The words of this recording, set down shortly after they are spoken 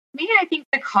me, I think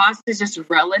the cost is just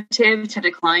relative to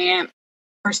the client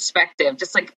perspective,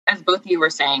 just like as both of you were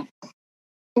saying.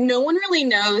 No one really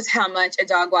knows how much a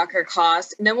dog walker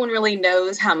costs. No one really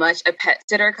knows how much a pet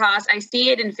sitter costs. I see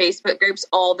it in Facebook groups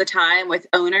all the time with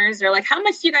owners. They're like, how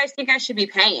much do you guys think I should be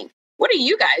paying? What are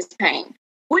you guys paying?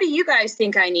 What do you guys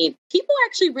think I need? People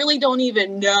actually really don't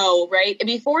even know, right?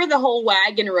 Before the whole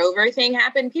Wagon Rover thing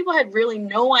happened, people had really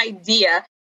no idea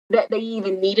that they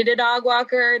even needed a dog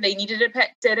walker. They needed a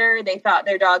pet sitter. They thought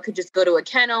their dog could just go to a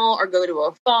kennel or go to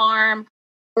a farm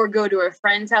or go to a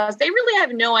friend's house. They really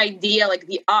have no idea like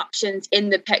the options in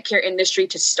the pet care industry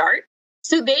to start.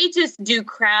 So they just do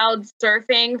crowd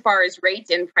surfing as far as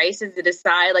rates and prices to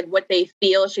decide like what they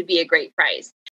feel should be a great price.